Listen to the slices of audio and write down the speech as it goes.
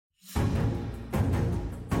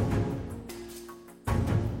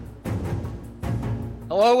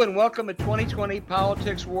Hello and welcome to 2020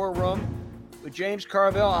 Politics War Room with James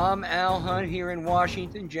Carville. I'm Al Hunt here in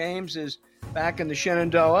Washington. James is back in the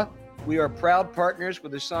Shenandoah. We are proud partners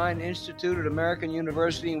with the Sine Institute at American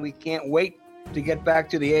University, and we can't wait to get back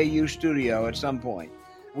to the AU studio at some point.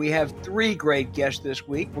 We have three great guests this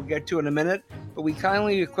week. We'll get to in a minute, but we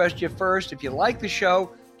kindly request you first, if you like the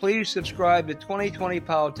show, please subscribe to 2020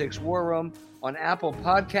 Politics War Room on Apple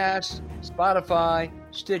Podcasts, Spotify,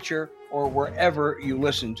 Stitcher, or wherever you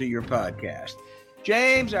listen to your podcast.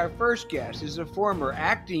 James, our first guest, is a former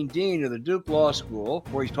acting dean of the Duke Law School,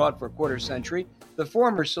 where he's taught for a quarter century, the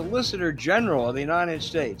former Solicitor General of the United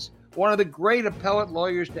States, one of the great appellate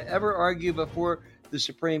lawyers to ever argue before the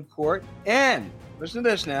Supreme Court, and, listen to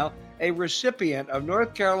this now, a recipient of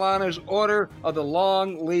North Carolina's Order of the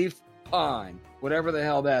Long Leaf Pine, whatever the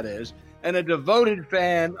hell that is, and a devoted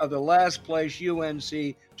fan of the last place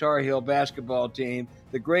UNC Tar Heel basketball team,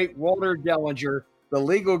 the great Walter Dellinger, the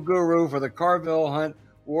legal guru for the Carville Hunt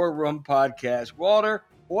War Room podcast. Walter,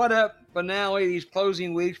 what a finale these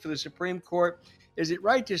closing weeks for the Supreme Court. Is it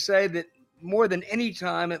right to say that more than any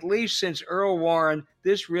time, at least since Earl Warren,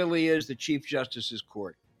 this really is the Chief Justice's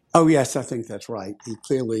court? Oh, yes, I think that's right. He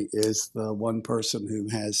clearly is the one person who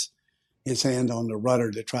has his hand on the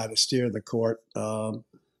rudder to try to steer the court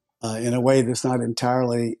in a way that's not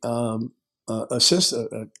entirely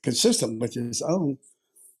consistent with his own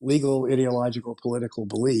legal, ideological, political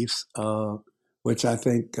beliefs, which I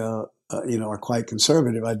think are quite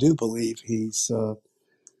conservative. I do believe he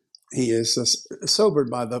is sobered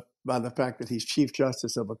by the fact that he's Chief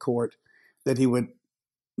Justice of a court that he would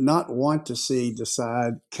not want to see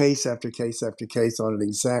decide case after case after case on an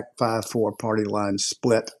exact 5-4 party line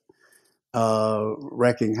split,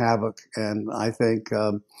 wreaking havoc. And I think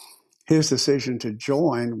his decision to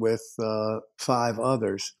join with 5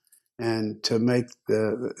 others and to make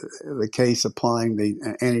the case applying the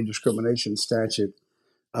anti-discrimination statute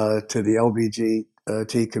to the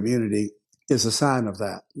LGBT community is a sign of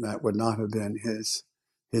that. That would not have been his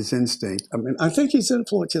instinct. I mean, I think he's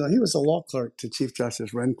influenced. He was a law clerk to Chief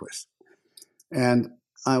Justice Rehnquist. And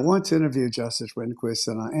I once interviewed Justice Rehnquist,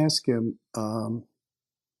 and I asked him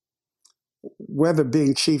whether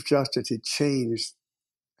being Chief Justice had changed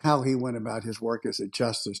how he went about his work as a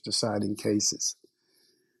justice deciding cases.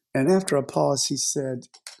 And after a pause, he said,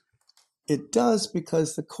 it does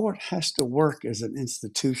because the court has to work as an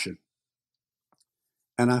institution.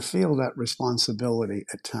 And I feel that responsibility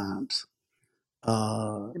at times.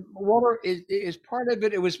 Walter, is part of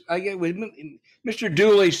it, it was Mr.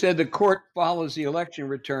 Dooley said the court follows the election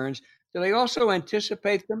returns. Do they also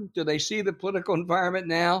anticipate them? Do they see the political environment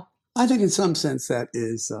now? I think in some sense that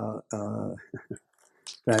is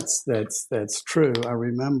that's true. I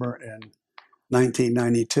remember in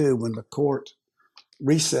 1992 when the court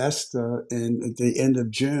recessed at the end of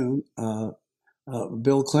June.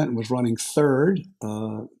 Bill Clinton was running third.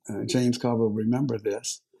 James Carville will remember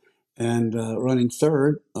this. And running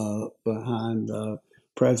third behind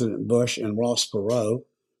President Bush and Ross Perot.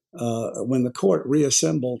 When the court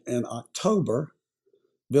reassembled in October,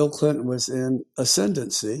 Bill Clinton was in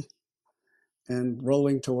ascendancy and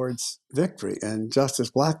rolling towards victory. And Justice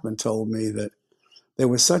Blackmun told me that there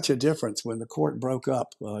was such a difference when the court broke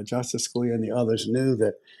up. Justice Scalia and the others knew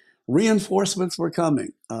that reinforcements were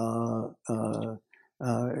coming.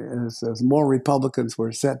 As more Republicans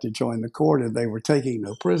were set to join the court, and they were taking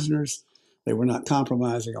no prisoners. They were not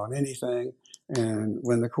compromising on anything. And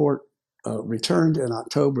when the court returned in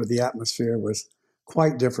October, the atmosphere was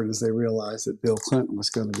quite different as they realized that Bill Clinton was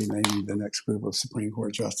going to be naming the next group of Supreme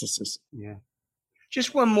Court justices. Yeah.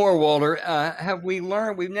 Just one more, Walter. Have we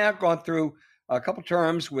learned? We've now gone through a couple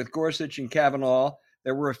terms with Gorsuch and Kavanaugh.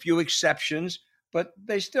 There were a few exceptions, but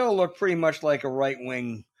they still look pretty much like a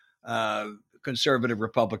right-wing conservative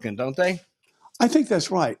Republican, don't they? I think that's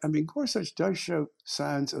right. I mean, Gorsuch does show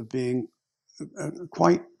signs of being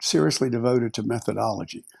quite seriously devoted to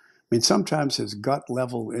methodology. I mean, sometimes his gut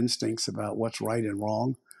level instincts about what's right and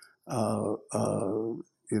wrong,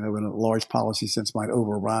 in a large policy sense, might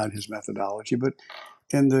override his methodology. But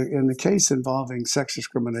in the case involving sex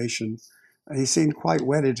discrimination, he seemed quite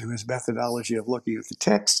wedded to his methodology of looking at the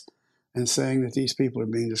text and saying that these people are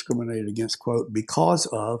being discriminated against, quote, because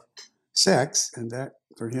of sex, and that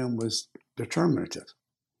for him was determinative.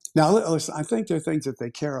 Now, listen, I think there are things that they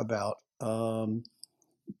care about.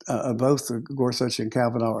 Both Gorsuch and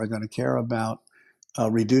Kavanaugh are going to care about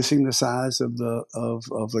reducing the size of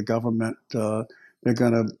the government. They're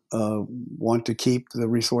going to want to keep the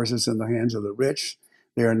resources in the hands of the rich.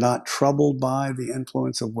 They are not troubled by the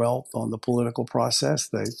influence of wealth on the political process.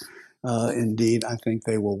 They, indeed, I think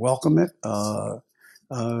they will welcome it.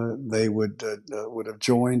 they would have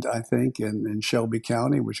joined, I think, in Shelby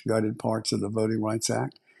County, which gutted parts of the Voting Rights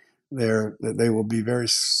Act. They will be very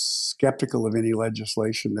skeptical of any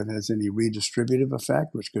legislation that has any redistributive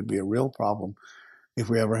effect, which could be a real problem if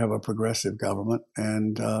we ever have a progressive government.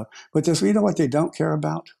 And but this, you know what they don't care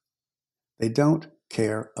about? They don't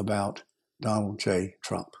care about Donald J.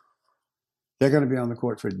 Trump. They're going to be on the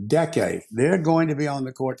court for decades. They're going to be on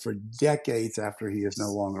the court for decades after he is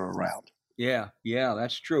no longer around. Yeah,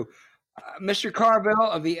 that's true. Mr. Carville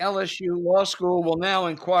of the LSU Law School will now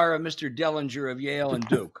inquire of Mr. Dellinger of Yale and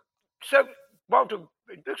Duke. So, Walter,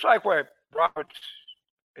 it looks like where Roberts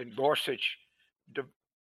and Gorsuch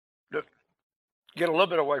get a little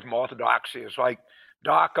bit away from orthodoxy. It's like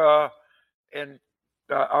DACA and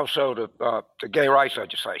also the gay rights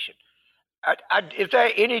legislation. Is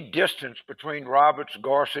there any distance between Roberts,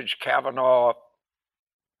 Gorsuch, Kavanaugh,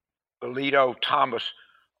 Alito, Thomas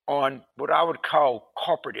on what I would call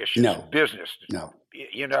corporate issues, business? No.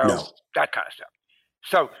 That kind of stuff.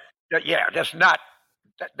 So, that's not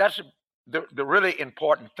that's the really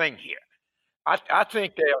important thing here. I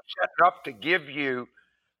think they are setting up to give you,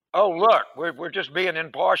 oh, look, we're just being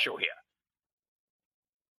impartial here.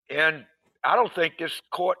 And I don't think this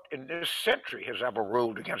court in this century has ever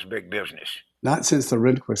ruled against big business. Not since the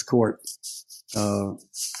Rehnquist court, so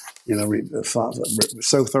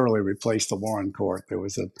thoroughly replaced the Warren court. There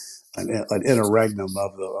was an interregnum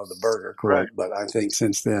of the Burger court, right. But I think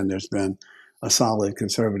since then there's been a solid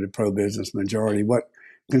conservative pro-business majority. What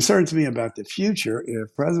concerns me about the future,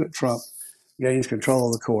 if President Trump gains control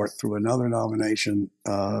of the court through another nomination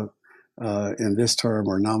in this term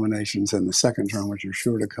or nominations in the second term, which are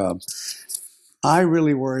sure to come, I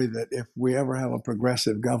really worry that if we ever have a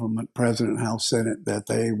progressive government, President, House, Senate, that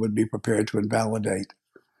they would be prepared to invalidate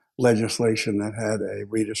legislation that had a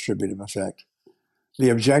redistributive effect. The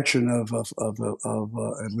objection of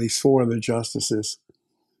at least four of the justices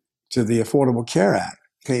to the Affordable Care Act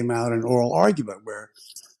came out in oral argument where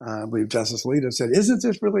I believe Justice Alito said, isn't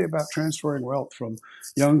this really about transferring wealth from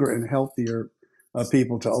younger and healthier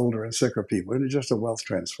people to older and sicker people? It is just a wealth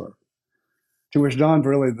transfer. To which Don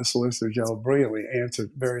Verrilli, the Solicitor General, brilliantly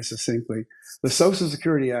answered very succinctly, the Social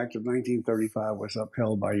Security Act of 1935 was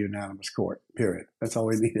upheld by unanimous court, period. That's all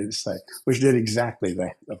he needed to say, which did exactly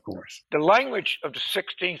that, of course. The language of the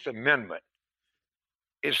 16th Amendment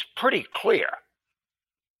is pretty clear.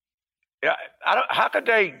 How could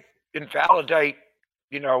they invalidate,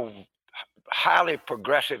 highly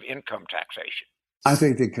progressive income taxation? I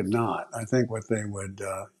think they could not. I think what they would,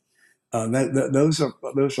 those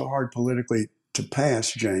are hard politically to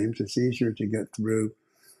pass, James. It's easier to get through,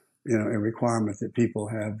 a requirement that people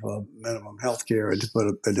have minimum health care and to put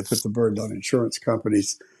the burden on insurance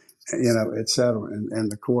companies, et cetera.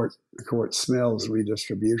 And the court smells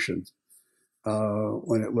redistribution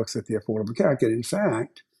when it looks at the Affordable Care Act. And in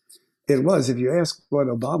fact, it was, if you ask what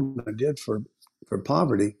Obama did for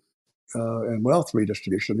poverty and wealth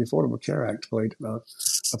redistribution, the Affordable Care Act played a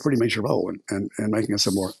pretty major role in making us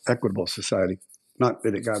a more equitable society. Not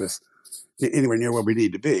that it got us anywhere near where we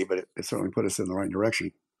need to be, but it certainly put us in the right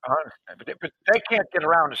direction. But they can't get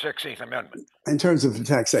around the 16th Amendment. In terms of the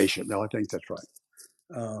taxation, no, I think that's right.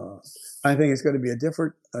 I think it's going to be a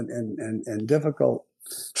different and difficult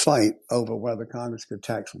fight over whether Congress could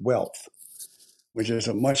tax wealth, which is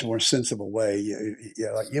a much more sensible way.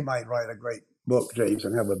 You might write a great book, James,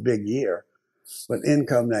 and have a big year, but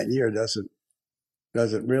income that year doesn't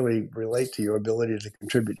really relate to your ability to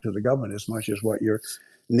contribute to the government as much as what your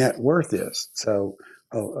net worth is. So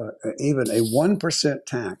even a 1%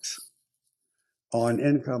 tax on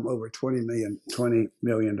income over $20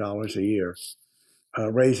 million a year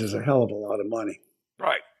raises a hell of a lot of money.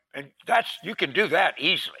 Right. And you can do that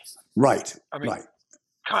easily. Right. I mean, right.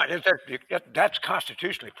 That's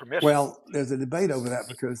constitutionally permissible. Well, there's a debate over that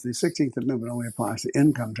because the 16th Amendment only applies to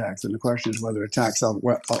income tax, and the question is whether a tax on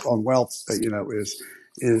wealth, is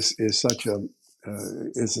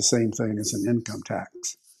the same thing as an income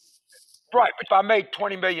tax. Right, but if I made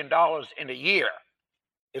 $20 million in a year,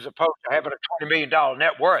 as opposed to having a $20 million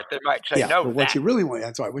net worth, they might say no. But what you really want,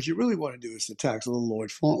 that's right. What you really want to do is to tax little Lord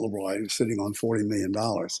Fauntleroy, who's sitting on $40 million.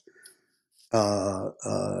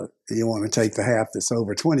 You want to take the half that's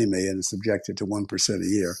over 20 million and subject it to 1% a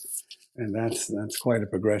year. And that's quite a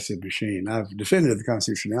progressive machine. I've defended the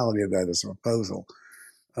constitutionality of that as a proposal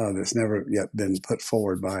that's never yet been put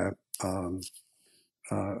forward by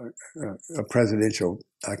a presidential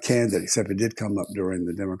candidate, except it did come up during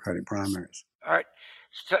the Democratic primaries. All right.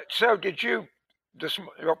 So did you,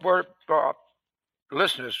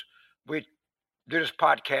 listeners, we do this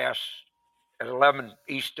podcast at 11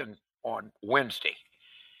 Eastern on Wednesday.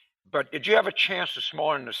 But did you have a chance this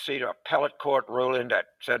morning to see the appellate court ruling that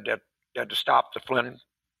said that they had to stop the Flynn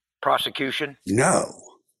prosecution? No,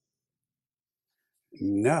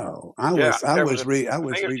 I Yeah, was reading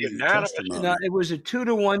the unanimous. testimony. No, it was a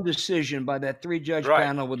 2-1 decision by that 3-judge Right.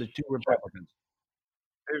 panel with the 2 Republicans.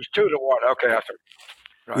 It was 2-1. Okay, I think.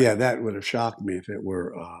 Right. Yeah, that would have shocked me if it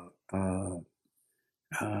were.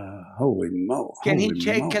 Holy mo! Can they man.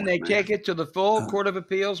 take it to the full Court of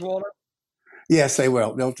Appeals, Walter? Yes, they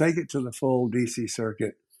will. They'll take it to the full D.C.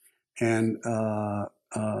 Circuit, and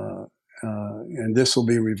this will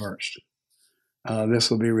be reversed. This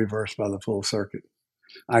will be reversed by the full circuit.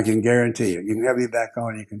 I can guarantee it. You can have me back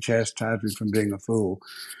on. You can chastise me from being a fool.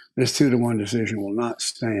 This 2-1 decision will not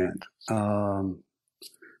stand. The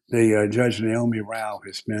Judge Naomi Rao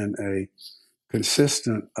has been a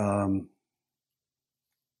consistent,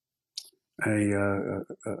 a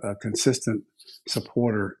consistent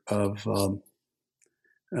supporter of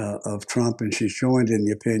Trump, and she's joined in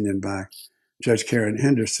the opinion by Judge Karen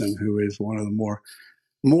Henderson, who is one of the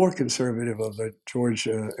more conservative of the George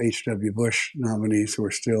H.W. Bush nominees who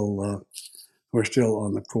are still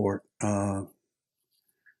on the court.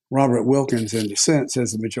 Robert Wilkins, in dissent,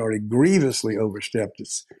 says the majority grievously overstepped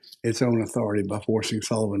its own authority by forcing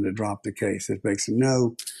Sullivan to drop the case. It makes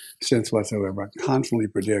no sense whatsoever. I confidently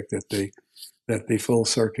predict that the full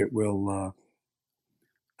circuit will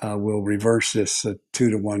reverse this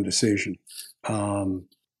 2-1 decision.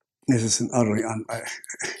 This is an utterly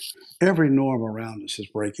every norm around us is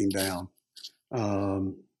breaking down.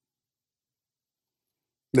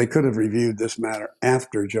 They could have reviewed this matter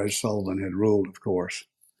after Judge Sullivan had ruled, of course.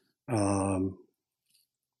 But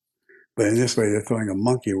in this way, they're throwing a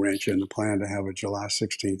monkey wrench in the plan to have a July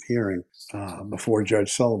 16th hearing before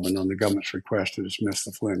Judge Sullivan on the government's request to dismiss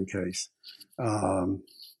the Flynn case. Well,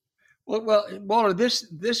 Walter,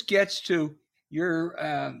 this gets to your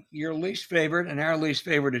least favorite and our least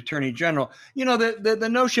favorite attorney general. You know, the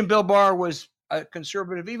notion Bill Barr was a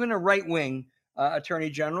conservative, even a right wing attorney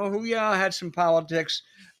general who had some politics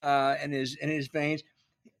in his veins.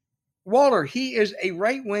 Walter, he is a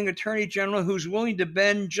right-wing attorney general who's willing to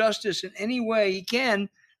bend justice in any way he can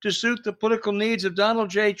to suit the political needs of Donald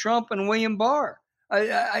J. Trump and William Barr.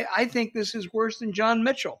 I think this is worse than John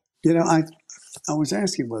Mitchell. You know, I was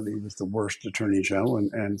asking whether he was the worst attorney general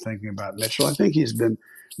and thinking about Mitchell. I think he's been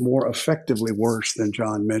more effectively worse than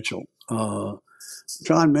John Mitchell.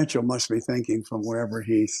 John Mitchell must be thinking from wherever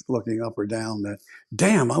he's looking up or down that,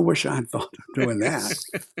 damn, I wish I had thought of doing that.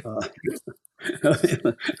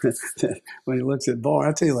 When he looks at Barr,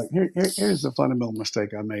 I tell you, like, here's the fundamental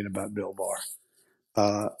mistake I made about Bill Barr.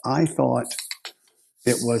 I thought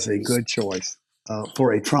it was a good choice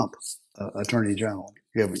for a Trump attorney general,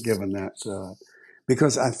 given that,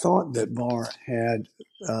 because I thought that Barr had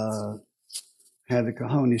the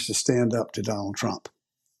cojones to stand up to Donald Trump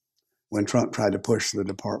when Trump tried to push the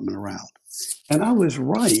department around. And I was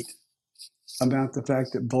right about the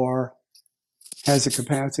fact that Barr has the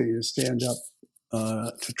capacity to stand up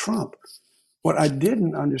to Trump. What I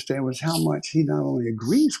didn't understand was how much he not only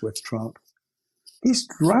agrees with Trump, he's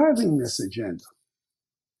driving this agenda.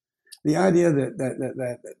 The idea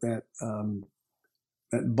that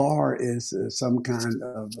Barr is some kind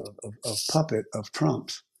of puppet of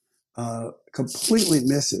Trump's completely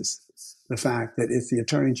misses the fact that it's the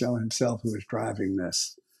Attorney General himself who is driving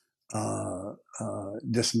this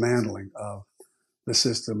dismantling of the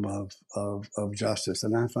system of justice.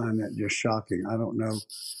 And I find that just shocking. I don't know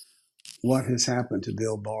what has happened to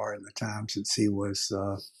Bill Barr in the time since he was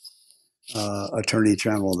Attorney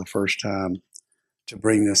General the first time to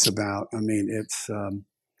bring this about. I mean, it's.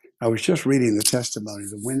 I was just reading the testimony,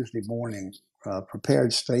 the Wednesday morning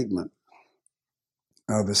prepared statement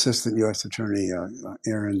of Assistant U.S. Attorney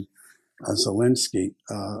Aaron Zelinsky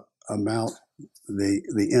about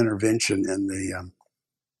the intervention in the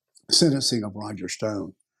sentencing of Roger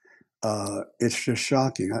Stone. It's just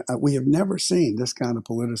shocking. We have never seen this kind of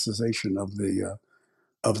politicization of the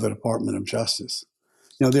Department of Justice.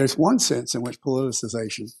 Now, there's one sense in which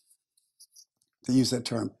politicization, to use that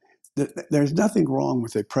term, there's nothing wrong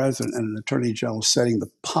with a president and an attorney general setting the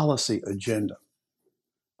policy agenda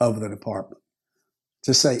of the department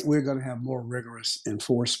to say we're going to have more rigorous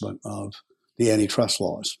enforcement of the antitrust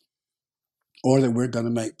laws, or that we're going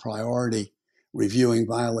to make priority reviewing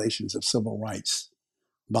violations of civil rights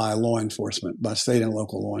by law enforcement, by state and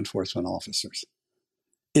local law enforcement officers.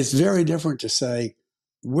 It's very different to say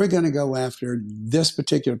we're going to go after this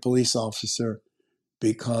particular police officer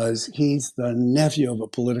because he's the nephew of a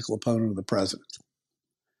political opponent of the president.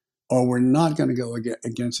 Or we're not going to go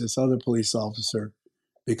against this other police officer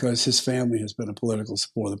because his family has been a political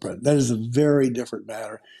supporter of the president. That is a very different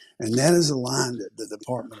matter. And that is a line that the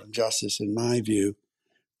Department of Justice, in my view,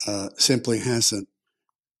 simply hasn't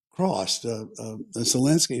crossed.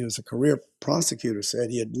 Zelensky, who's a career prosecutor,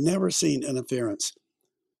 said he had never seen interference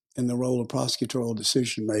in the role of prosecutorial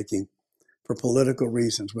decision making for political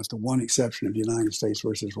reasons, with the one exception of the United States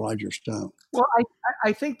versus Roger Stone. Well,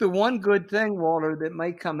 I think the one good thing, Walter, that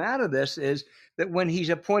may come out of this is that when he's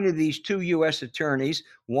appointed these two U.S. attorneys,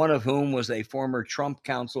 one of whom was a former Trump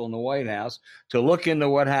counsel in the White House, to look into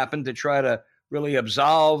what happened to try to really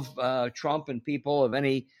absolve Trump and people of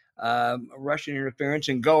any Russian interference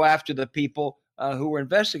and go after the people who were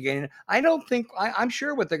investigating. I'm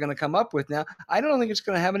sure what they're going to come up with now, I don't think it's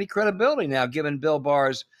going to have any credibility now, given Bill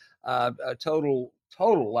Barr's total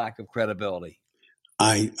lack of credibility.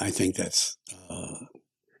 I think that's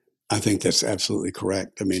absolutely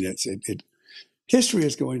correct. I mean, history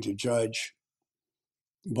is going to judge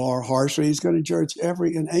Barr harshly. He's going to judge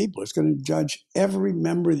every enabler. He's going to judge every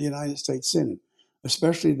member of the United States Senate,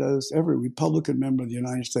 especially every Republican member of the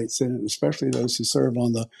United States Senate, especially those who serve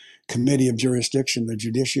on the Committee of Jurisdiction, the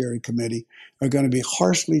Judiciary Committee, are going to be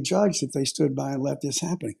harshly judged if they stood by and let this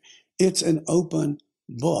happen. It's an open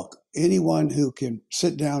book. Anyone who can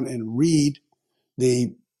sit down and read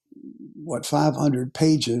the 500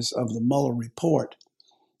 pages of the Mueller report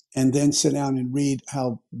and then sit down and read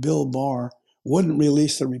how Bill Barr wouldn't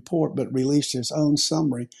release the report but released his own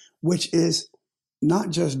summary, which is not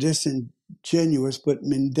just disingenuous but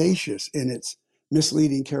mendacious in its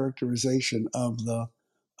misleading characterization of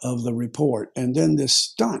the report. And then this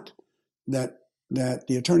stunt that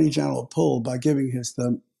the Attorney General pulled by giving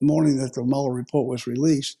the morning that the Mueller report was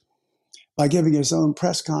released, by giving his own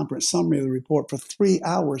press conference summary of the report for 3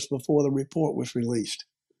 hours before the report was released,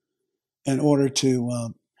 in order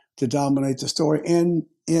to dominate the story. And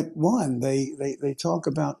it won. They talk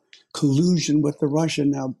about collusion with the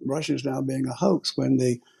Russians now being a hoax when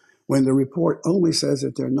the report only says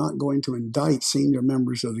that they're not going to indict senior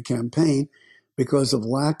members of the campaign because of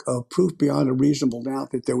lack of proof beyond a reasonable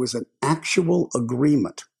doubt that there was an actual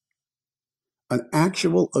agreement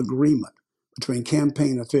between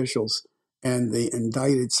campaign officials and the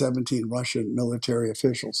indicted 17 Russian military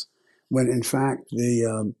officials, when in fact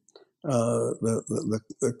the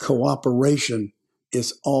cooperation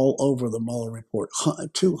is all over the Mueller report.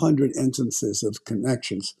 200 instances of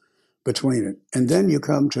connections between it, and then you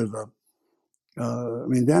come to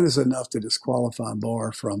that is enough to disqualify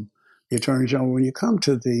Barr from the Attorney General. When you come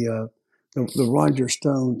to the Roger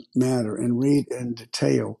Stone matter and read in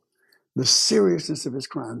detail the seriousness of his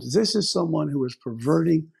crimes, this is someone who is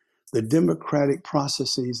perverting the democratic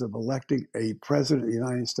processes of electing a president of the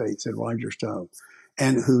United States in Roger Stone,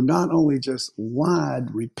 and who not only just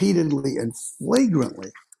lied repeatedly and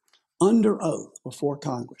flagrantly under oath before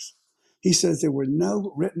Congress. He says there were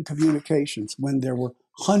no written communications when there were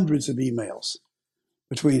hundreds of emails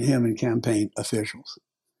between him and campaign officials.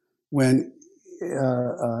 When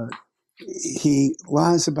he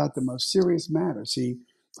lies about the most serious matters, he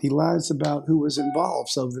lies about who was involved,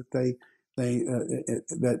 so that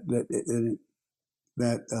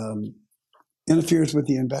that interferes with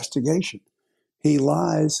the investigation. He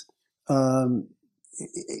lies.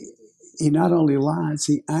 He not only lies,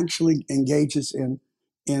 he actually engages in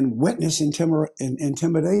witness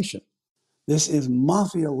intimidation. This is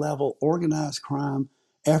mafia level organized crime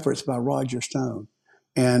efforts by Roger Stone,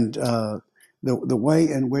 and the way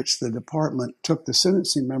in which the department took the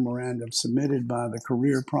sentencing memorandum submitted by the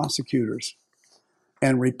career prosecutors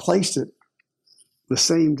and replaced it the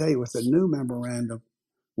same day with a new memorandum,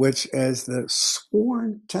 which, as the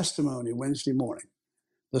sworn testimony Wednesday morning,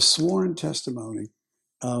 the sworn testimony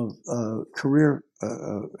of career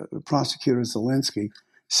prosecutor Zelensky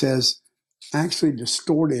says, actually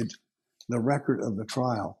distorted the record of the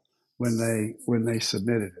trial when they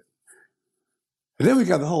submitted it. And then we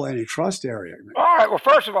got the whole antitrust area. All right. Well,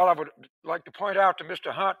 first of all, I would like to point out to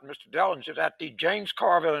Mr. Hunt and Mr. Dellinger that the James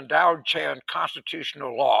Carville Endowed Chair in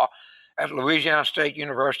Constitutional Law at Louisiana State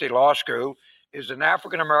University Law School is an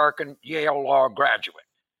African-American Yale Law graduate.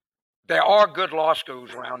 There are good law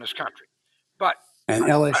schools around this country, but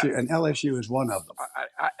LSU is one of them.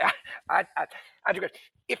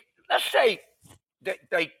 If let's say that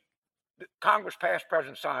Congress passed,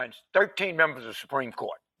 President signs 13 members of the Supreme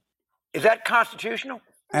Court, is that constitutional?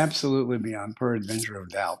 Absolutely, beyond peradventure of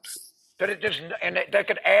doubt. That it doesn't, and they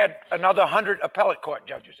could add another 100 appellate court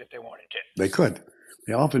judges if they wanted to. They could.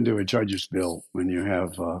 They often do a judge's bill when you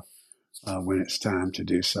have when it's time to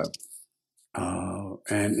do so,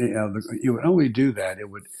 and you would only do that.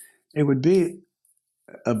 It would be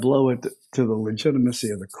a blow to the legitimacy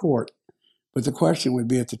of the court But the question would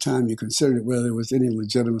be at the time you considered it whether there was any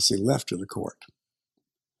legitimacy left to the court.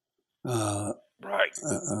 Right.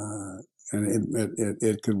 And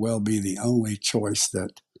it could well be the only choice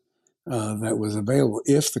that was available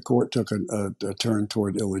if the court took a turn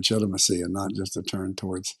toward illegitimacy and not just a turn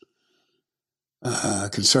towards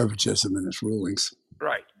conservatism in its rulings.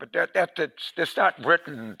 Right, but that's not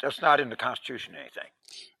written. That's not in the Constitution or anything.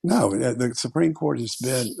 No, the Supreme Court has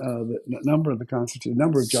been the number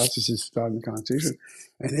of justices started in the Constitution,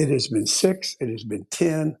 and it has been 6, it has been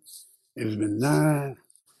 10, it has been 9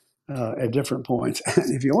 at different points.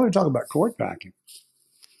 And if you want to talk about court packing,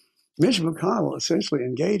 Mitch McConnell essentially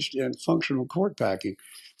engaged in functional court packing.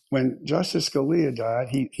 When Justice Scalia died,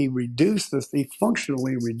 he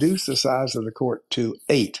functionally reduced the size of the court to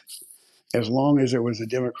 8. As long as there was a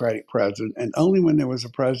Democratic president, and only when there was a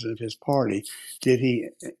president of his party did he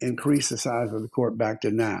increase the size of the court back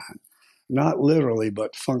to 9. Not literally,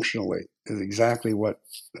 but functionally is exactly what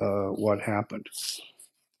happened.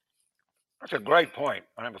 That's a great point.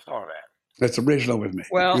 I never thought of that. That's original with me.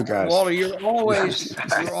 Well, you guys. Walter, you're always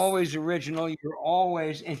original. You're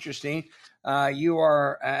always interesting. You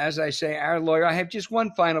are, as I say, our lawyer. I have just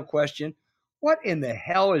one final question. What in the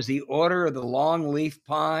hell is the Order of the Longleaf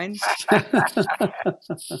Pine?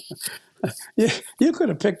 You could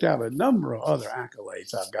have picked out a number of other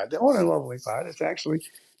accolades I've got. The Order of the Longleaf Pine is actually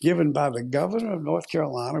given by the governor of North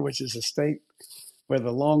Carolina, which is a state where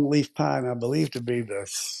the longleaf pine, I believe to be the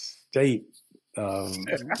state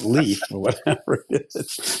leaf or whatever it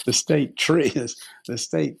is. The state tree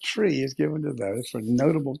is given to those for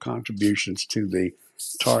notable contributions to the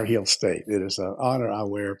Tar Heel State. It is an honor I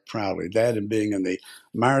wear proudly. That and being in the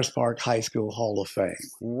Myers Park High School Hall of Fame.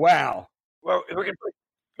 Wow. Well, we can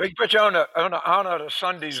put you on the honor of the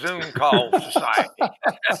Sunday Zoom call society.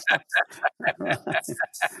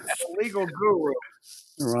 Legal guru.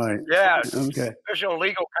 Right. Yeah. Okay. Official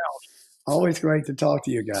legal counsel. Always great to talk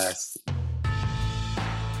to you guys.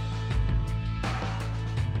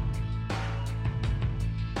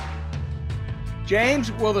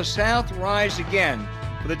 James, will the South rise again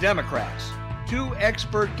for the Democrats? 2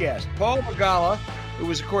 expert guests. Paul Begala, who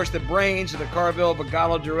was, of course, the brains of the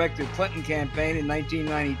Carville-Begala-directed Clinton campaign in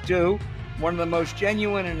 1992, one of the most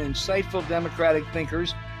genuine and insightful Democratic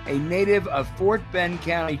thinkers, a native of Fort Bend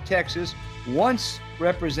County, Texas, once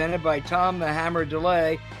represented by Tom the Hammer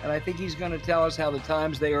DeLay, and I think he's going to tell us how the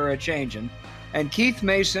times they are a-changing. And Keith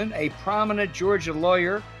Mason, a prominent Georgia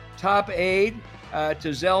lawyer, top aide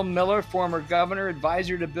to Zell Miller, former governor,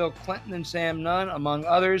 advisor to Bill Clinton and Sam Nunn, among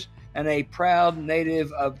others, and a proud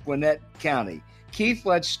native of Gwinnett County. Keith,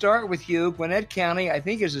 let's start with you. Gwinnett County, I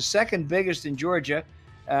think, is the second biggest in Georgia.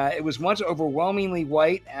 It was once overwhelmingly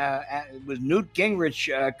white. It was Newt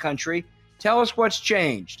Gingrich country. Tell us what's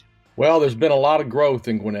changed. Well, there's been a lot of growth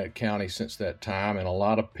in Gwinnett County since that time, and a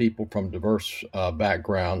lot of people from diverse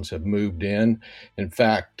backgrounds have moved in. In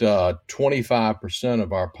fact, 25%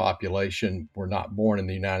 of our population were not born in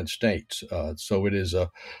the United States. So it is a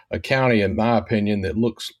county, in my opinion, that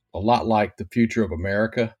looks a lot like the future of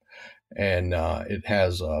America, and it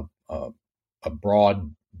has a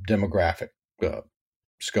broad demographic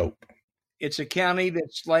scope. It's a county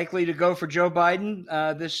that's likely to go for Joe Biden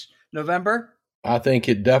this November? I think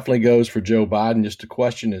it definitely goes for Joe Biden. Just the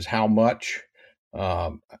question is how much.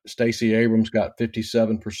 Stacey Abrams got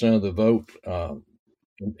 57% of the vote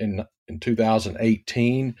in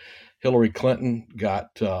 2018. Hillary Clinton got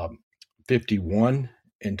 51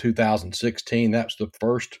 in 2016. That's the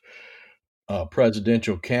first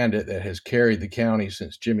presidential candidate that has carried the county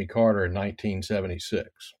since Jimmy Carter in 1976.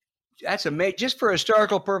 That's amazing. Just for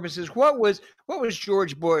historical purposes, what was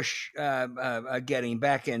George Bush getting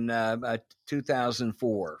back in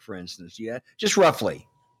 2004, for instance? Yeah, just roughly.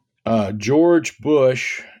 George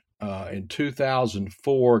Bush in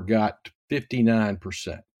 2004 got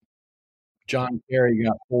 59%. John Kerry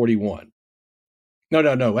got 41.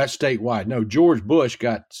 No, that's statewide. No, George Bush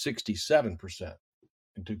got 67%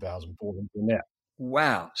 in 2004 in Gwinnett.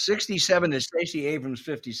 Wow, 67 to Stacey Abrams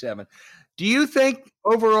 57. Do you think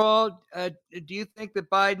overall, that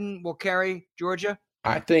Biden will carry Georgia?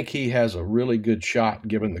 I think he has a really good shot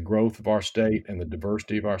given the growth of our state and the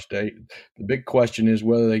diversity of our state. The big question is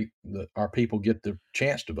whether our people get the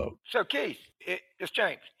chance to vote. So, Keith, it's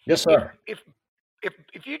James. Yes, sir. If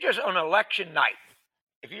you just on election night,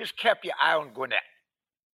 if you just kept your eye on Gwinnett,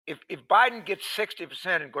 if Biden gets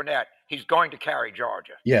 60% in Gwinnett, he's going to carry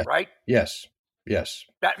Georgia. Yeah. Right? Yes.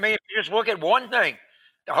 That means if you just look at one thing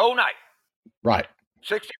the whole night. Right.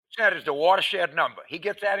 60% is the watershed number. He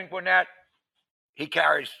gets that in Gwinnett, he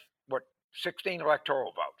carries, 16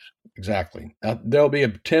 electoral votes. Exactly. There'll be a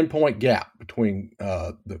 10-point gap between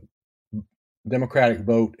the Democratic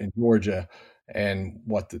vote in Georgia and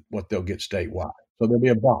what they'll get statewide. So there'll be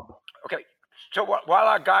a bump. Okay. So while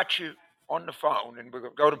I got you on the phone, and we'll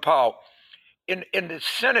go to Paul, in the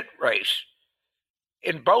Senate race,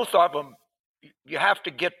 in both of them, you have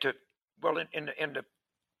to get to, well,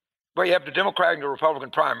 you have the Democratic and the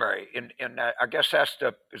Republican primary. I guess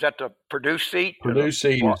is that the Purdue seat? Purdue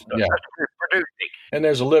seat is, yeah. Purdue seat. And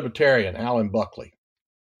there's a Libertarian, Alan Buckley,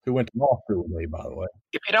 who went to law school with me, by the way.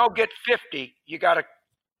 If you don't get 50, you have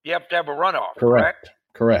to have a runoff.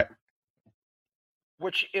 Correct.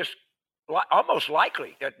 Which is almost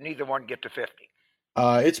likely that neither one get to 50.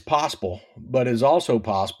 It's possible, but it's also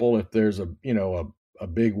possible if there's a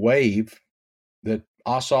big wave that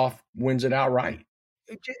Ossoff wins it outright.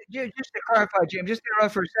 Just to clarify, Jim, just to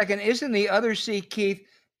interrupt for a second, isn't the other seat, Keith,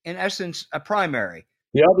 in essence, a primary?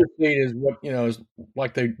 The other seat is what is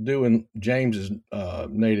like they do in James's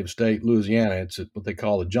native state, Louisiana. It's what they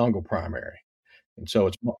call the jungle primary, and so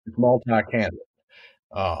it's multi-candidate.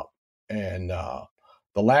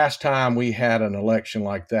 The last time we had an election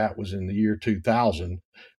like that was in the year 2000,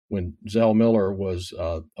 when Zell Miller was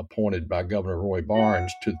appointed by Governor Roy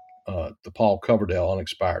Barnes to the Paul Coverdell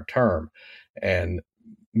unexpired term, and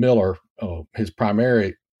Miller, his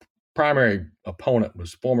primary opponent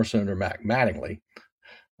was former Senator Mac Mattingly,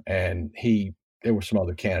 and there were some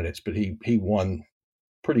other candidates, but he won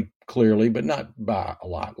pretty clearly, but not by a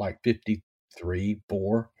lot, like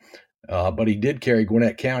 53-4. But he did carry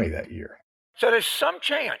Gwinnett County that year. So there's some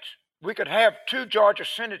chance we could have 2 Georgia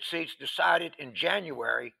Senate seats decided in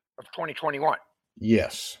January of 2021.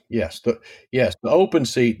 Yes. The open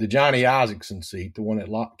seat, the Johnny Isaacson seat, the one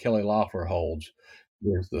that Kelly Loeffler holds,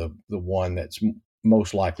 is the one that's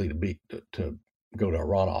most likely to go to a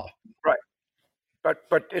runoff. Right.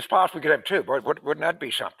 But it's possible we could have 2. Wouldn't that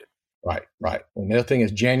be something? Right. And the other thing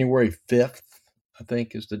is January 5th, I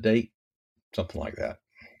think, is the date, something like that.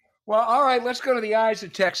 Well, all right, let's go to the eyes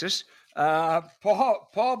of Texas. Paul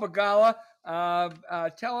Begala,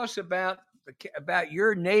 tell us about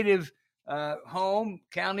your native home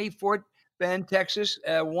county, Fort Bend, Texas.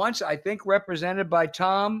 Once, I think, represented by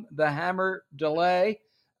Tom the Hammer DeLay.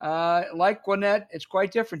 Like Gwinnett, it's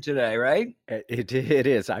quite different today, right? It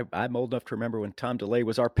is. I'm old enough to remember when Tom DeLay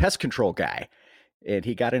was our pest control guy, and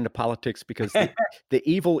he got into politics because the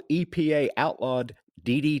evil EPA outlawed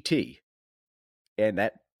DDT, and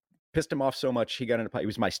that pissed him off so much he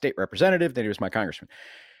was my state representative, then he was my congressman.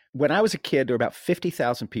 When I was a kid, there were about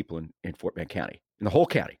 50,000 people in Fort Bend County, in the whole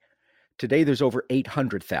county. Today, there's over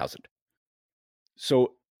 800,000.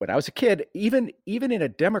 So when I was a kid, even in a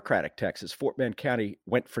Democratic Texas, Fort Bend County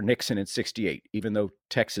went for Nixon in 1968, even though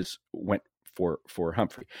Texas went for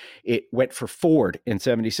Humphrey. It went for Ford in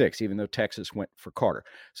 1976, even though Texas went for Carter.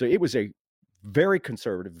 So it was a very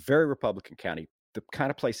conservative, very Republican county, the kind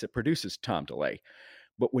of place that produces Tom DeLay.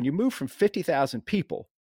 But when you move from 50,000 people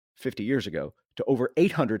 50 years ago to over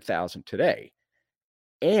 800,000 today,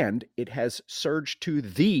 and it has surged to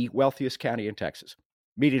the wealthiest county in Texas,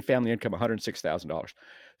 median family income $106,000,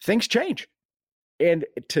 things change. And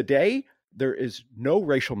today, there is no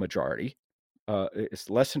racial majority. It's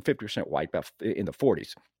less than 50% white, about in the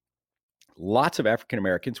 40s. Lots of African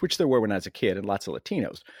Americans, which there were when I was a kid, and lots of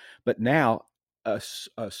Latinos. But now, a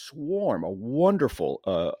swarm, a wonderful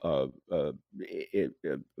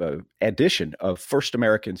addition of first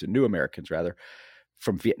Americans and new Americans, rather,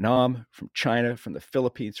 from Vietnam, from China, from the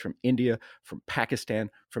Philippines, from India, from Pakistan,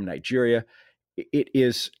 from Nigeria. It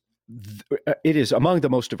is among the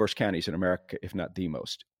most diverse counties in America, if not the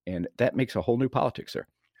most. And that makes a whole new politics there.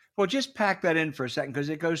 Well, just pack that in for a second, because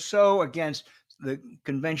it goes so against the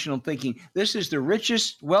conventional thinking. This is the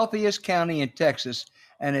richest, wealthiest county in Texas,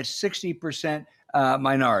 and it's 60%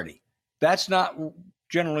 minority. That's not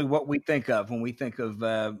generally what we think of when we think of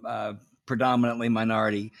predominantly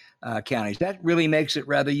minority counties. That really makes it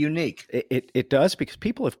rather unique. It does, because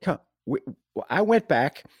people have come. I went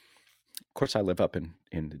back. Of course, I live up in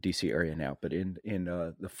the D.C. area now, but in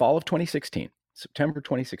the fall of 2016, September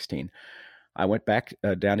 2016, I went back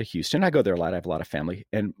down to Houston. I go there a lot. I have a lot of family.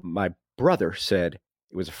 And my brother said,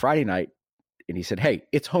 it was a Friday night, and he said, hey,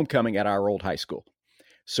 it's homecoming at our old high school.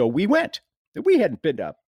 So we went. We hadn't been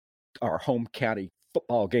to our home county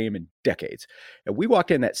football game in decades. And we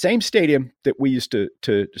walked in that same stadium that we used to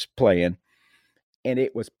just play in, and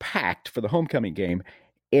it was packed for the homecoming game.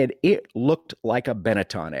 And it looked like a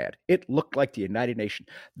Benetton ad. It looked like the United Nations.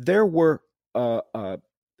 There were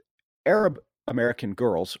Arab American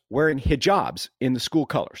girls wearing hijabs in the school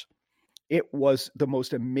colors. It was the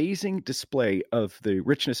most amazing display of the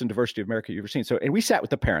richness and diversity of America you've ever seen. So, and we sat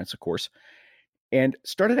with the parents, of course, and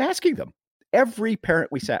started asking them, Every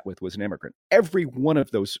parent we sat with was an immigrant. Every one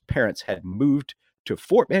of those parents had moved to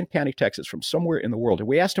Fort Bend County, Texas from somewhere in the world. And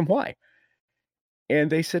we asked them why. And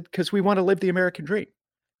they said, because we want to live the American dream.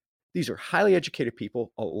 These are highly educated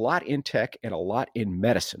people, a lot in tech and a lot in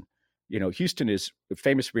medicine. Houston is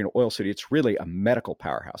famous for being an oil city. It's really a medical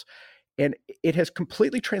powerhouse. And it has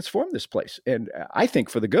completely transformed this place. And I think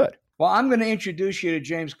for the good. Well, I'm going to introduce you to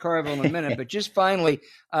James Carville in a minute, but just finally,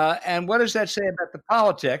 and what does that say about the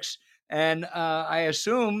politics? And I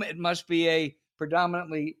assume it must be a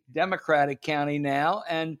predominantly Democratic county now.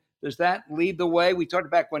 And does that lead the way? We talked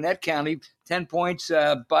about Gwinnett County, 10 points,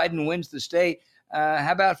 Biden wins the state.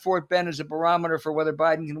 How about Fort Bend as a barometer for whether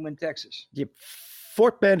Biden can win Texas? Yeah,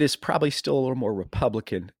 Fort Bend is probably still a little more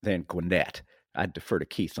Republican than Gwinnett. I'd defer to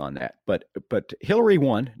Keith on that. But Hillary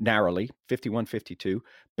won narrowly, 51-52.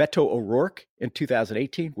 Beto O'Rourke in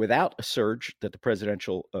 2018, without a surge that the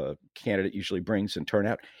presidential candidate usually brings in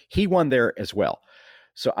turnout, he won there as well.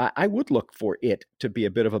 So I would look for it to be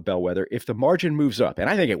a bit of a bellwether. If the margin moves up, and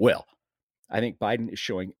I think it will, I think Biden is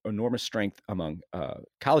showing enormous strength among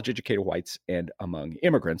college-educated whites and among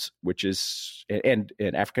immigrants, which is, and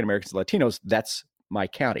African-Americans and Latinos, that's my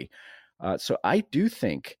county. So I do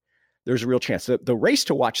think there's a real chance. The race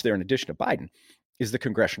to watch there, in addition to Biden, is the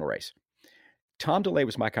congressional race. Tom DeLay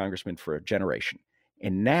was my congressman for a generation.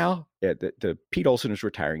 And now the Pete Olson is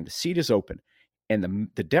retiring. The seat is open. And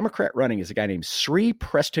the Democrat running is a guy named Sri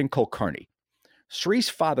Preston Kulkarni. Sri's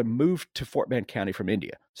father moved to Fort Bend County from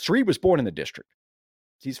India. Sri was born in the district.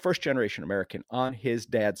 He's first-generation American on his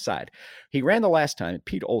dad's side. He ran the last time, and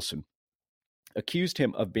Pete Olson accused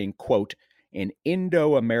him of being, quote, an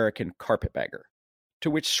Indo-American carpetbagger,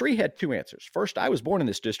 to which Sri had two answers. First, I was born in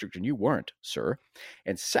this district and you weren't, sir.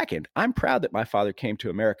 And second, I'm proud that my father came to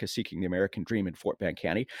America seeking the American dream in Fort Bend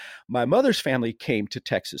County. My mother's family came to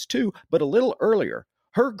Texas too, but a little earlier.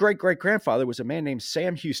 Her great-great-grandfather was a man named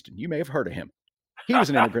Sam Houston. You may have heard of him. He was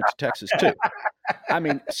an immigrant to Texas too. I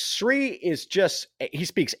mean, Sri is he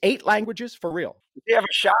speaks 8 languages for real. Does he have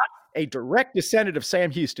a shot? A direct descendant of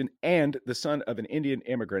Sam Houston and the son of an Indian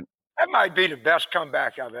immigrant. That might be the best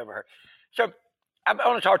comeback I've ever heard. So I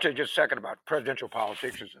want to talk to you just a second about presidential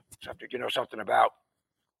politics, is something something about.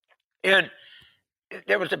 And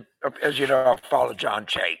there was as you know, I follow John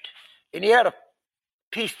Chait, and he had a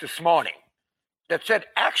piece this morning that said,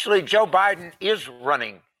 actually, Joe Biden is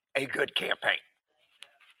running a good campaign.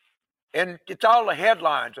 And it's all the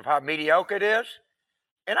headlines of how mediocre it is.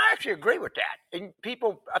 And I actually agree with that. And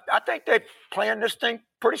people, I think they're playing this thing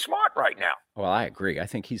pretty smart right now. Well, I agree. I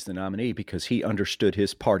think he's the nominee because he understood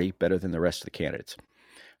his party better than the rest of the candidates.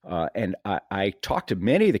 And I talked to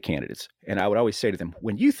many of the candidates, and I would always say to them,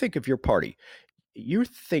 when you think of your party, you're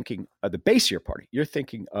thinking of the base of your party. You're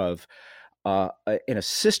thinking of an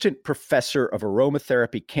assistant professor of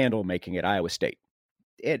aromatherapy candle making at Iowa State.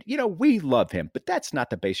 And, we love him, but that's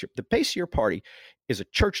not the base. The base of your party is a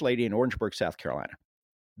church lady in Orangeburg, South Carolina.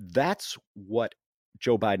 That's what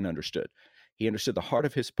Joe Biden understood. He understood the heart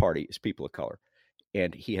of his party is people of color,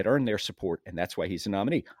 and he had earned their support, and that's why he's a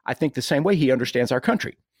nominee. I think the same way he understands our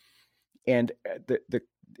country. And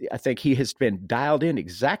I think he has been dialed in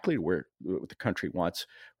exactly where what the country wants,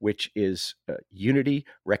 which is unity,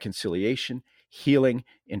 reconciliation, healing,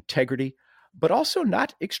 integrity, but also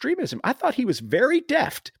not extremism. I thought he was very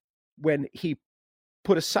deft when he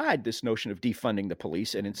put aside this notion of defunding the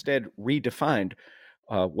police and instead redefined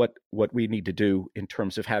what we need to do in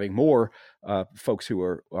terms of having more folks who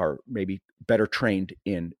are maybe better trained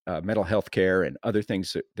in mental health care and other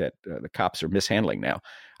things that the cops are mishandling now.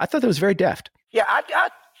 I thought that was very deft. Yeah, I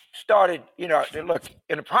started, look,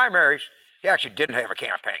 in the primaries, he actually didn't have a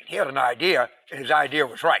campaign. He had an idea, and his idea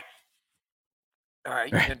was right.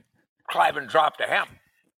 And Cliven dropped to him.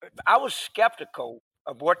 I was skeptical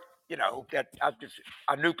of what, that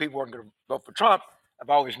I knew people weren't going to vote for Trump. I've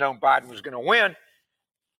always known Biden was going to win.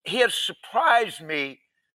 He has surprised me,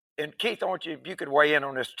 and Keith, I want you, if you could weigh in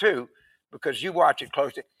on this too, because you watch it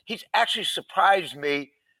closely. He's actually surprised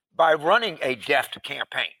me by running a deft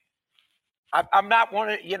campaign. I'm not one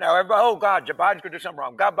of, everybody, oh God, Joe Biden's going to do something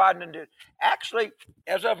wrong. God, Biden didn't do. Actually,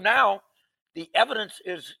 as of now, the evidence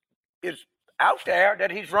is out there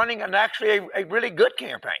that he's running actually a really good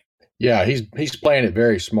campaign. Yeah, he's playing it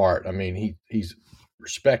very smart. I mean, he's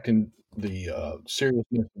respecting the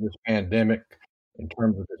seriousness of this pandemic in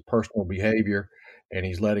terms of his personal behavior, and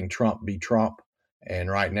he's letting Trump be Trump.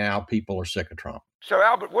 And right now, people are sick of Trump. So,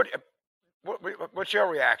 Albert, what's your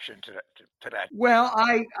reaction to that? Well,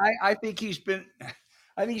 I think he's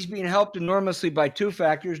being helped enormously by two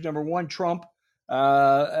factors. Number one, Trump.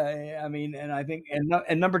 And I think,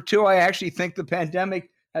 and number two, I actually think the pandemic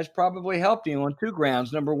has probably helped him on two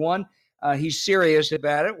grounds. Number one, He's serious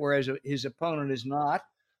about it, whereas his opponent is not.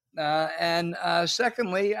 And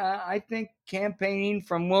secondly, I think campaigning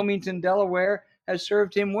from Wilmington, Delaware, has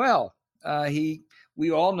served him well.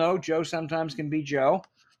 We all know Joe sometimes can be Joe,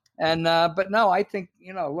 and but no, I think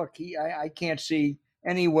look, I can't see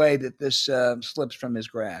any way that this slips from his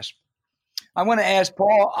grasp. I want to ask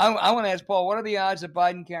Paul. I want to ask Paul, what are the odds of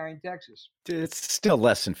Biden carrying Texas? It's still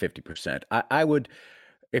less than 50%. I would,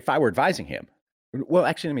 if I were advising him. Well,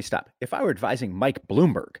 actually, let me stop. If I were advising Mike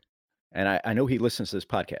Bloomberg, and I know he listens to this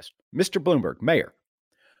podcast, Mr. Bloomberg, mayor,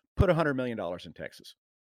 put $100 million in Texas.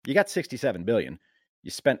 You got $67 billion.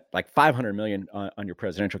 You spent like $500 million on your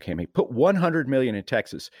presidential campaign. Put $100 million in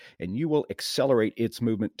Texas, and you will accelerate its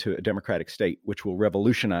movement to a democratic state, which will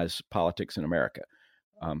revolutionize politics in America.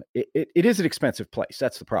 It is an expensive place.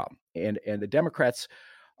 That's the problem. And the Democrats,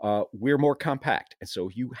 we're more compact. And so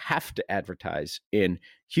you have to advertise in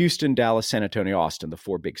Houston, Dallas, San Antonio, Austin, the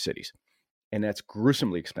 4 big cities. And that's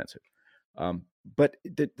gruesomely expensive. But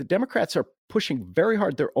the Democrats are pushing very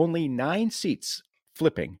hard. There are only 9 seats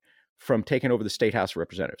flipping from taking over the State House of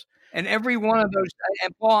Representatives. And every one of those,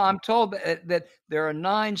 and Paul, I'm told that there are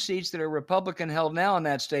 9 seats that are Republican held now in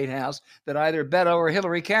that State House that either Beto or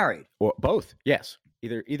Hillary carried. Or both, yes.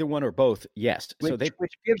 Either one or both, yes. Which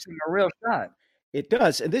gives them a real shot. It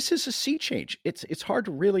does, and this is a sea change. It's hard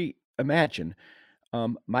to really imagine.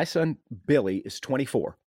 My son Billy is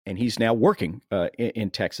 24, and he's now working in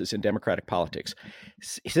Texas in Democratic politics.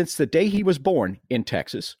 Since the day he was born in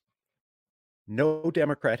Texas, no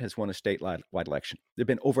Democrat has won a statewide election. There have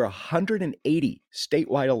been over 180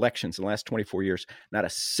 statewide elections in the last 24 years. Not a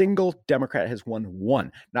single Democrat has won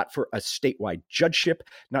one. Not for a statewide judgeship,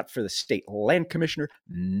 not for the state land commissioner,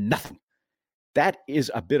 nothing. That is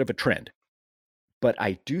a bit of a trend. But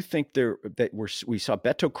I do think we saw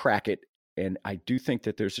Beto crack it, and I do think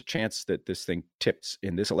that there's a chance that this thing tips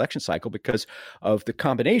in this election cycle because of the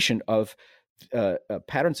combination of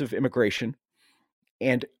patterns of immigration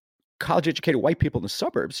and college-educated white people in the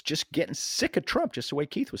suburbs just getting sick of Trump, just the way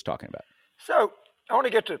Keith was talking about. So I want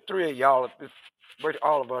to get to 3 of y'all.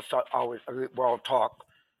 All of us we all talk.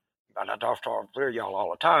 I talk to 3 of y'all all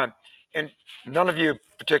the time, and none of you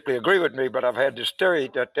particularly agree with me. But I've had this theory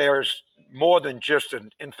that there's more than just an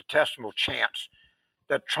infinitesimal chance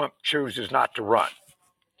that Trump chooses not to run.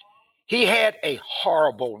 He had a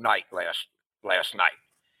horrible night last night,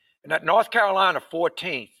 and at North Carolina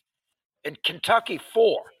 14th, in Kentucky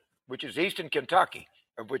 4. Which is Eastern Kentucky,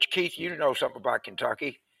 of which, Keith, you know something about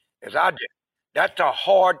Kentucky, as I did. That's a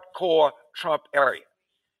hardcore Trump area.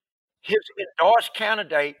 His endorsed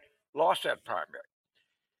candidate lost that primary.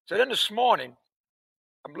 So then this morning,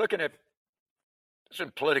 I'm looking at this in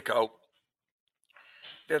Politico.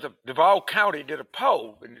 Duval County did a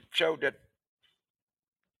poll, and it showed that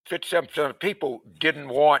 57% of people didn't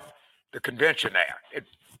want the convention there.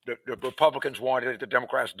 The Republicans wanted it, the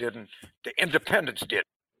Democrats didn't, the independents didn't.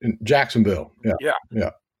 In Jacksonville. Yeah.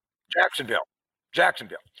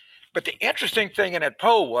 Jacksonville. But the interesting thing in that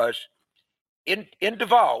poll was in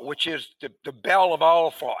Duval, which is the belle of all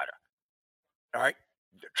Florida, all right?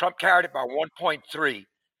 Trump carried it by 1.3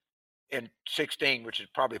 in 16, which is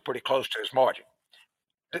probably pretty close to his margin.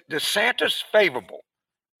 The DeSantis favorable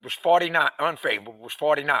was 49, unfavorable was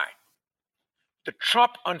 49. The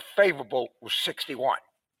Trump unfavorable was 61.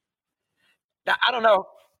 Now, I don't know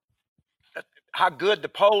how good the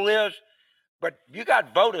poll is, but you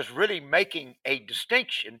got voters really making a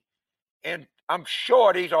distinction, and I'm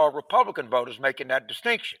sure these are Republican voters making that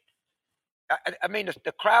distinction. I mean,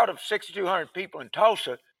 the crowd of 6,200 people in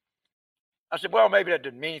Tulsa, I said, well, maybe that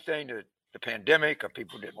didn't mean anything to the pandemic or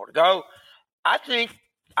people didn't want to go. I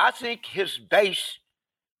think his base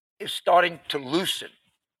is starting to loosen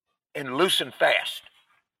and loosen fast.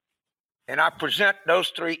 And I present those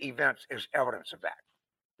 3 events as evidence of that.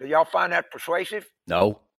 Do y'all find that persuasive?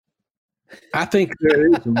 No. I think there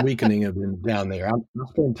is a weakening of him down there. I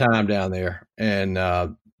spend time down there, and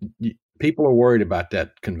people are worried about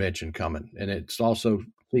that convention coming. And it's also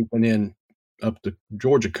seeping in up the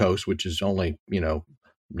Georgia coast, which is only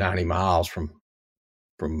 90 miles from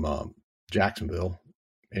Jacksonville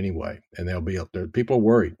anyway. And they'll be up there. People are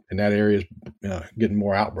worried, and that area is getting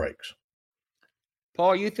more outbreaks.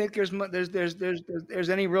 Paul, you think there's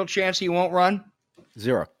any real chance he won't run?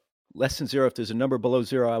 0. Less than 0. If there's a number below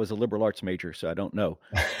 0, I was a liberal arts major, so I don't know.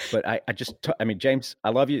 But I mean, James,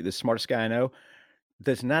 I love you, the smartest guy I know.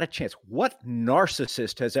 There's not a chance. What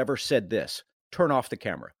narcissist has ever said this? Turn off the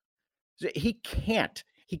camera. He can't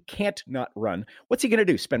not run. What's he going to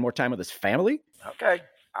do? Spend more time with his family? Okay.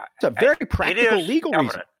 It's a very practical legal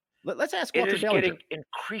evident. reason. Let's ask Walter Dellinger. It is getting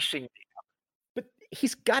increasingly. But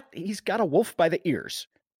he's got a wolf by the ears.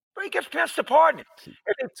 But he gets Pence to pardon him.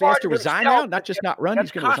 So he has to resign now, not just not run.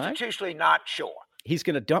 He's going to resign. Constitutionally not sure. He's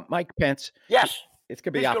going to dump Mike Pence. Yes. It's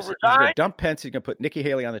going to be opposite. He's going to dump Pence. He's going to put Nikki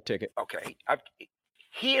Haley on the ticket. Okay.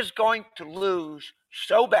 He is going to lose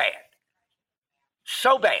so bad.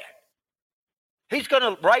 So bad. He's going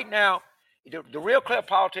to, right now, the Real Clear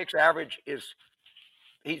Politics average is,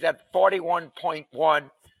 he's at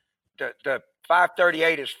 41.1. The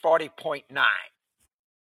 538 is 40.9.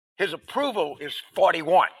 His approval is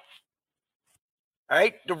 41. All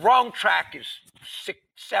right? The wrong track is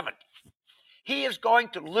 70. He is going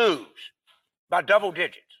to lose by double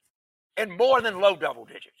digits and more than low double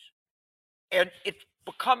digits. And it's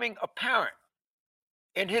becoming apparent.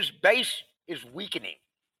 And his base is weakening.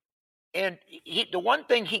 And the one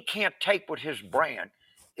thing he can't take with his brand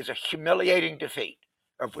is a humiliating defeat,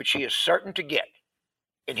 of which he is certain to get.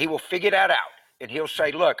 And he will figure that out. And he'll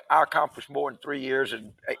say, look, I accomplished more in 3 years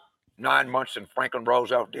and 9 months than Franklin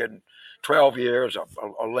Roosevelt did in 12 years,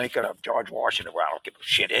 a Lincoln, a George Washington. Well, I don't give a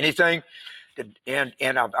shit anything.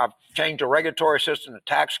 And I've changed the regulatory system, the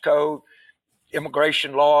tax code,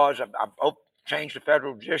 immigration laws. I've changed the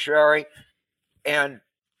federal judiciary. And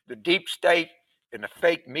the deep state and the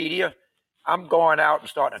fake media, I'm going out and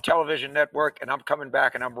starting a television network, and I'm coming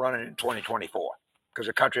back and I'm running in 2024 because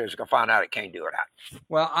the country is going to find out it can't do it out.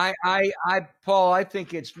 Well, Paul, I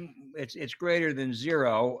think it's greater than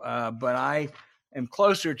zero, but I am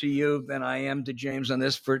closer to you than I am to James on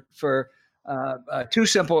this for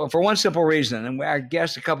one simple reason. And our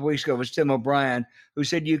guest a couple of weeks ago was Tim O'Brien, who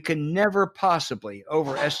said you can never possibly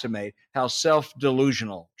overestimate how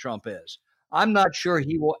self-delusional Trump is. I'm not sure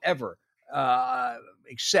he will ever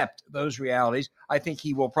accept those realities. I think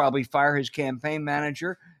he will probably fire his campaign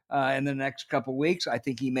manager in the next couple of weeks. I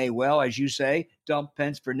think he may well, as you say, dump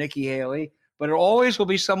Pence for Nikki Haley, but it always will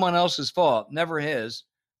be someone else's fault, never his.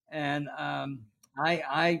 And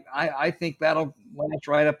I think that'll last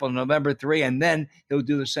right up on November 3, and then he'll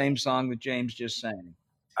do the same song that James just sang.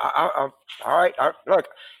 All right. Look,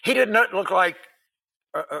 he did not look like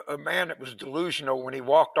a man that was delusional when he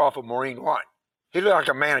walked off of Marine One. He looked like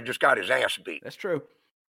a man that just got his ass beat. That's true.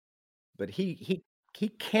 But he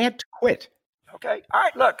can't quit. Okay. All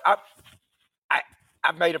right. Look,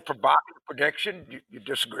 I've made a provocative prediction. You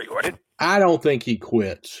disagree with it? I don't think he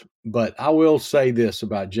quits, but I will say this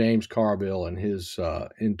about James Carville and his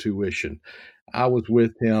intuition. I was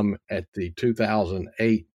with him at the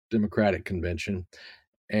 2008 Democratic Convention,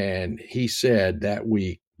 and he said that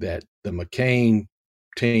week that the McCain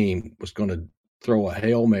team was going to throw a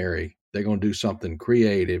Hail Mary. They're going to do something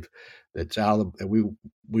creative that's out of the,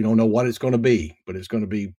 we don't know what it's going to be, but it's going to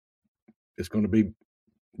be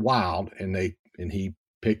wild. And he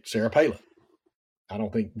picked Sarah Palin. I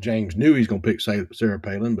don't think James knew he's going to pick Sarah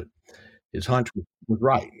Palin, but his hunch was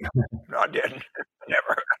right. No, I didn't.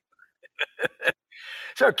 Never.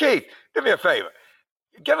 So Keith, do me a favor.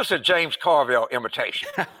 Give us a James Carville imitation.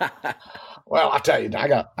 Well, I tell you, I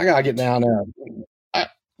got to get down there.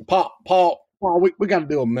 Paul, we got to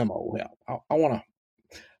do a memo. I want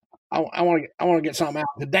to get something out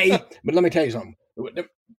today. But let me tell you something.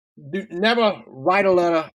 Never write a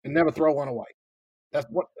letter and never throw one away. That's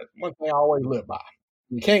one thing I always live by.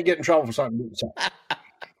 You can't get in trouble for something you didn't say.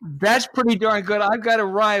 That's pretty darn good. I've got a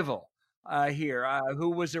rival here who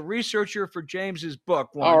was a researcher for James's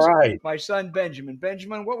book once. All right. My son, Benjamin.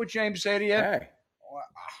 Benjamin, what would James say to you? Hey, well,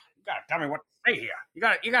 you got to tell me what to say here. You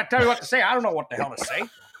got to tell me what to say. I don't know what the hell to say.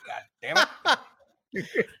 God damn it.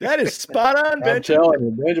 That is spot on, Benjamin. I'm telling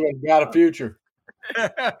you, Benjamin's got a future.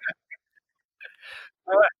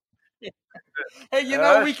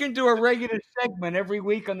 Hey, we can do a regular segment every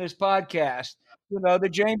week on this podcast. The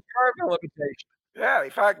James Carville imitation. Yeah,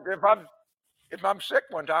 if I'm sick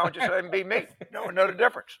one time, I'll just let him be me. No one know the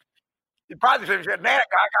difference. You probably think that guy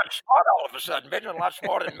got smart all of a sudden. Benjamin a lot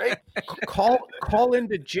smarter than me. Call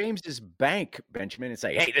into James's bank, Benjamin, and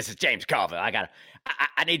say, "Hey, this is James Carville. I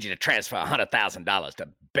need you to transfer $100,000 to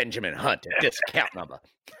Benjamin Hunt at this account number."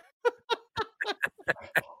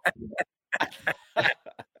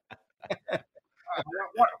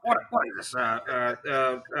 What is this?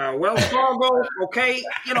 Wells Fargo, okay?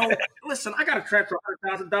 Listen, I got to transfer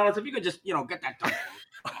 $100,000. If you could just, get that done.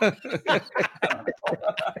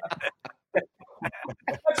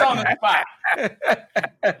 That's on the spot.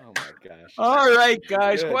 Oh, my gosh. All right,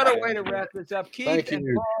 guys. Good. What a way to wrap this up. Keith Thank and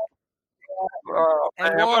you. Paul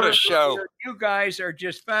and Man, what Laura, a show. you guys are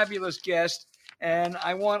just fabulous guests. And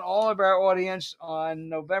I want all of our audience on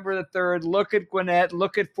November the 3rd, look at Gwinnett,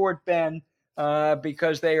 look at Fort Bend,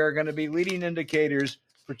 because they are going to be leading indicators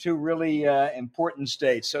for two really important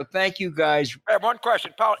states. So thank you, guys. I have one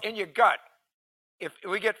question, Paul. In your gut, if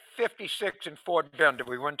we get 56 in Fort Bend, do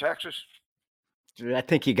we win Texas? I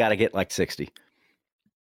think you got to get like 60.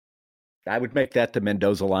 I would make that the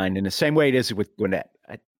Mendoza line in the same way it is with Gwinnett.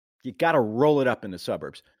 You got to roll it up in the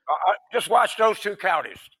suburbs. Just watch those two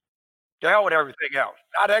counties. To hell with everything else.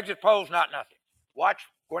 Not exit polls, not nothing. Watch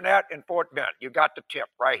Gwinnett and Fort Bend. You got the tip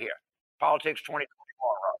right here. Politics 2024.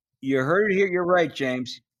 You heard it here. You're right,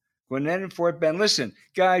 James. Gwinnett and Fort Bend. Listen,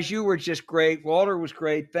 guys, you were just great. Walter was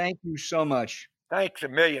great. Thank you so much. Thanks a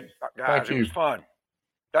million, guys. It was fun.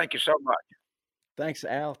 Thank you so much. Thanks,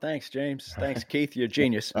 Al. Thanks, James. Thanks, Keith. You're a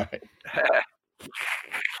genius. All right.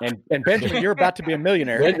 And Benjamin, you're about to be a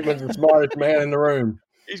millionaire. Benjamin's the smartest man in the room.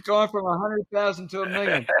 He's going from 100,000 to 1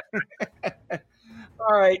 million.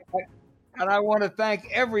 All right. And I want to thank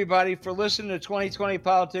everybody for listening to 2020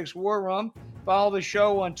 Politics War Room. Follow the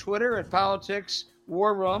show on Twitter at Politics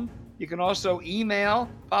War Room. You can also email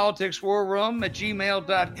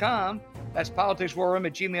politicswarroom@gmail.com. That's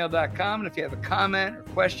politicswarroom@gmail.com. And if you have a comment or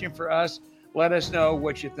question for us, let us know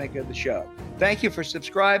what you think of the show. Thank you for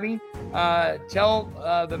subscribing. Tell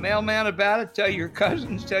the mailman about it. Tell your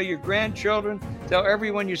cousins. Tell your grandchildren. Tell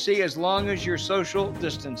everyone you see, as long as you're social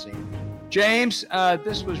distancing. James,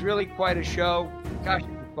 this was really quite a show. Gosh, it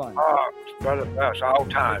was fun. Oh, it's better than us all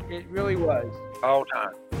time. It really was. All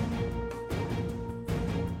time.